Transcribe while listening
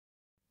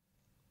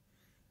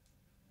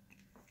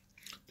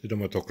Tignan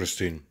mo to,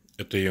 Christine.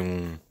 Ito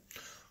yung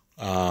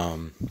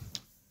um,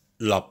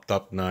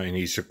 laptop na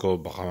iniisip ko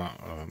baka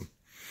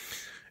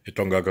ito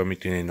ang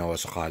gagamitin ni Noah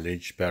sa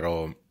college,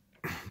 pero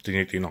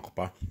tinitingnan ko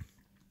pa.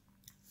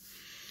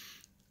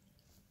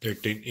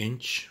 13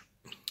 inch.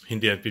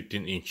 Hindi yan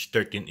 15 inch.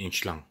 13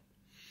 inch lang.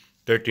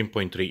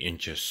 13.3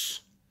 inches.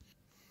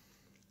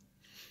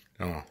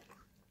 Ano?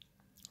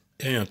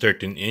 Yan yung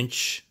 13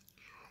 inch.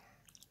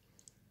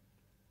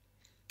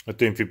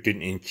 Ito yung 15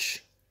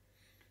 inch.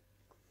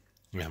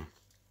 Yan.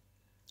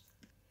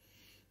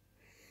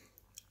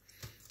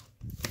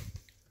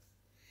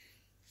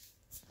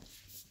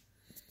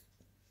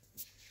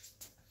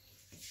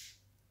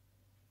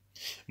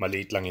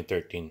 Maliit lang yung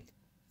 13.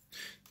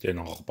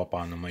 Tinan ko pa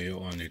paano may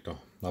ano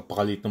ito.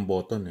 Napakaliit ng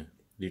button eh.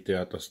 Dito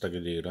yata sa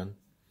tagiliran.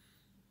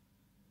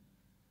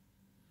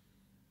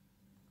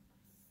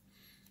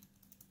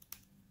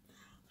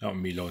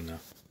 Umilaw na.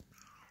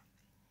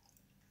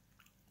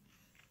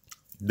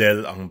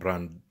 Dell ang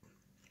brand.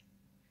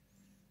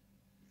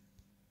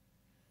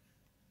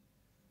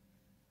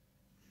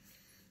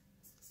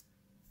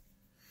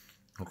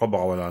 Ako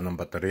baka wala ng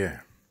baterya eh.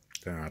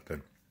 Tignan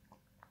natin.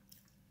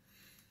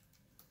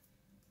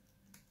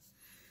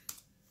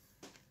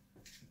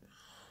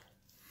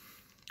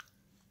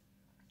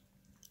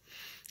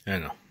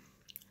 Ayan o.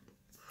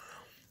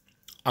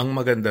 Ang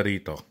maganda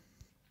rito,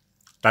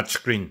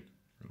 touchscreen.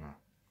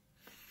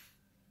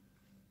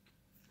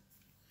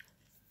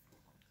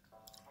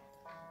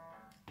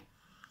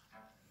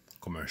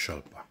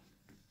 Commercial pa.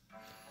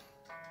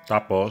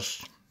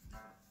 Tapos,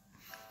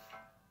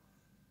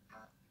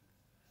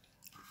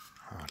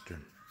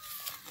 atin.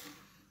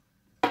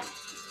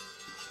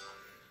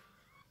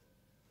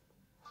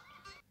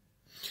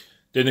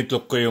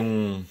 Tiniklop ko yung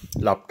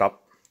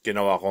laptop.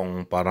 Ginawa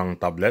kong parang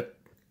tablet.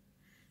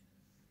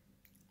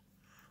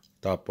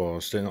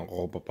 Tapos, tinan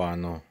ko pa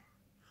paano.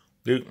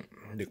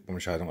 Hindi ko pa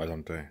masyadong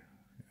alam to eh.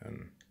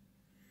 Ayan.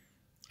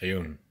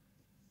 Ayun.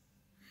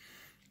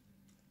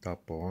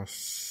 Tapos,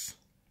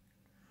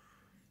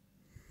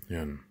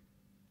 yan.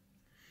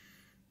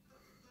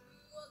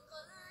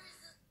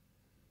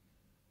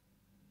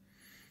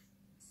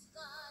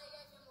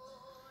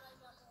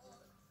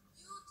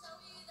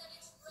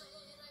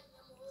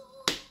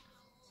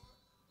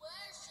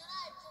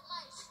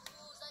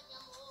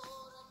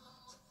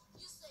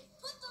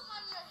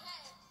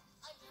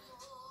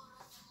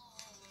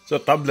 So,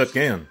 tablet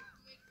ngayon.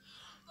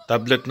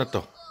 Tablet na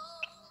to.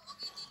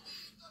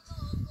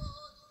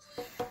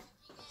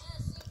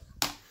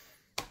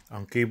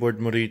 Ang keyboard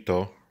mo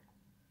rito,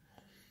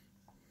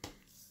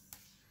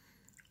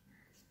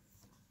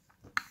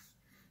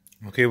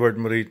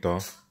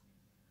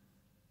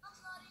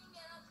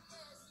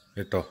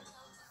 ito.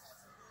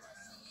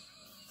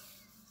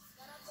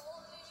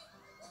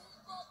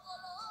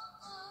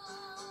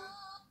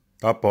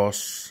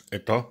 Tapos,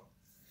 ito.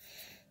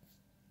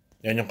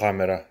 Yan yung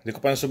camera. Hindi ko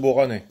pa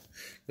nasubukan eh.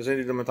 Kasi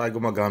hindi naman tayo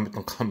gumagamit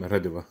ng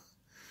camera, di ba?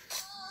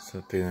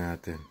 So, tingnan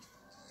natin.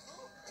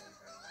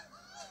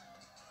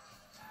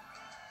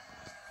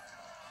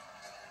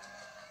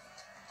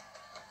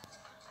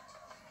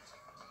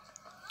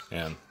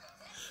 Ayan.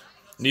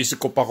 Niisip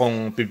ko pa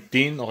kung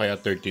 15 o kaya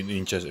 13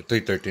 inches. Ito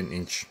yung 13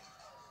 inch.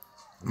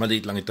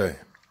 Maliit lang ito eh.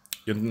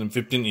 Yung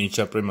 15 inch,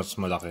 syempre mas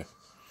malaki.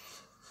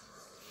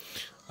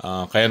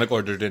 Kaya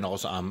nag-order din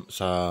ako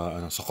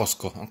sa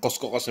Costco. Ang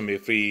Costco kasi may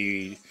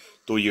free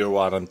 2-year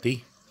warranty.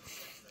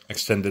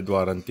 Extended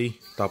warranty.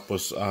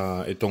 Tapos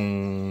sa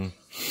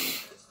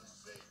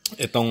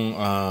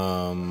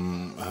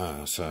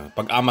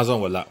pag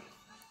Amazon wala.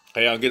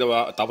 Kaya ang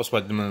ginawa, tapos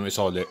pwede naman may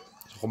sole.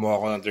 So, kumuha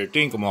ko ng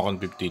 13, kumuha ko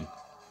ng 15.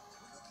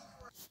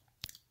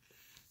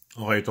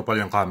 Okay, ito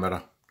pala yung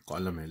camera.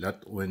 Kung alam eh,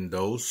 let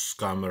Windows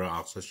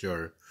camera access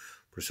your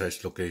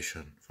precise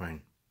location. Fine.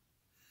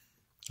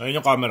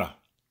 Ayun yung camera.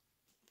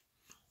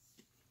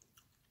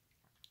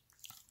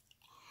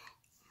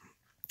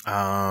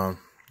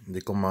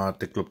 Hindi ko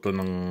matiklop to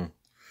ng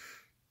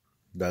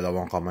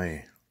dalawang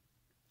kamay.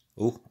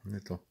 Ano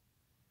ito?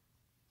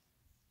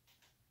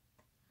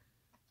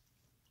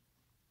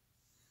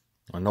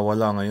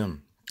 Nawala ngayon.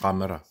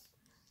 Camera.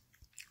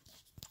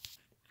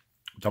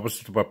 Tapos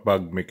ito pa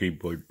pag may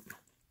keyboard.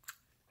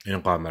 Yan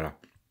yung camera.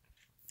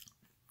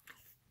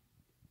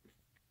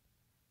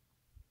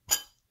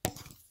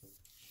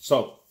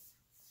 So,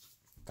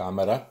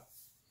 camera.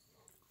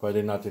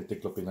 Pwede natin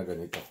tiklopin na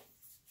ganito.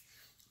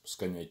 Tapos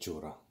kanya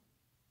itsura.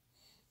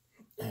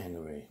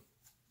 Anyway.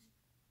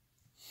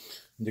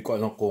 Hindi ko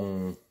alam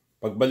kung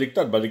pag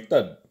baliktad.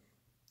 Baliktad.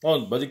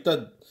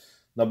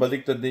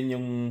 Nabaliktad din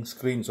yung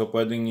screen. So,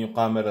 pwedeng yung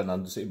camera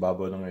nandun sa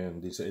ibabaw na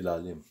ngayon. Hindi sa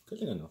ilalim.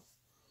 Kasi ano.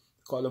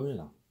 Hindi ko alam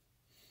yun lang.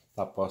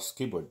 Tapos,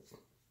 keyboard.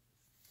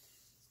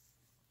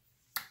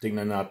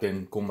 Tingnan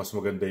natin kung mas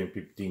maganda yung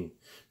 15.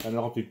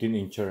 Ano ako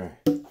 15 incher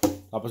eh.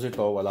 Tapos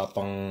ito, wala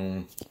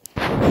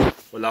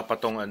pa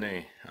tong ano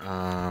eh.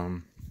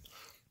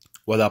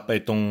 Wala pa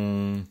itong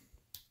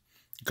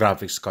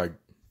graphics card.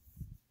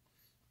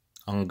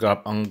 Ang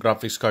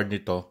graphics card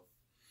nito,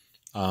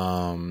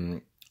 ang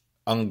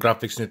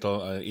graphics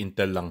nito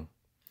Intel lang.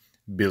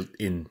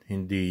 built-in,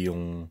 hindi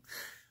yung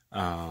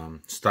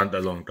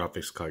standalone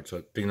graphics card.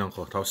 So, tingnan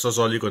ko. Tapos,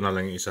 sasoli ko na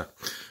lang yung isa.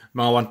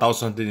 Mga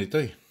 1,000 din ito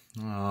eh.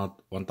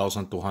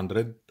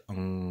 1,200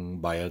 ang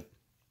bayad.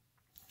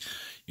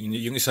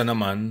 Yung isa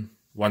naman,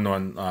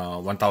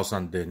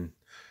 1,000 din.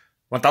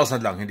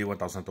 1,000 lang, hindi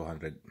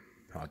 1,200.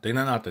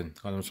 Tingnan natin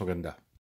kung ano mas maganda.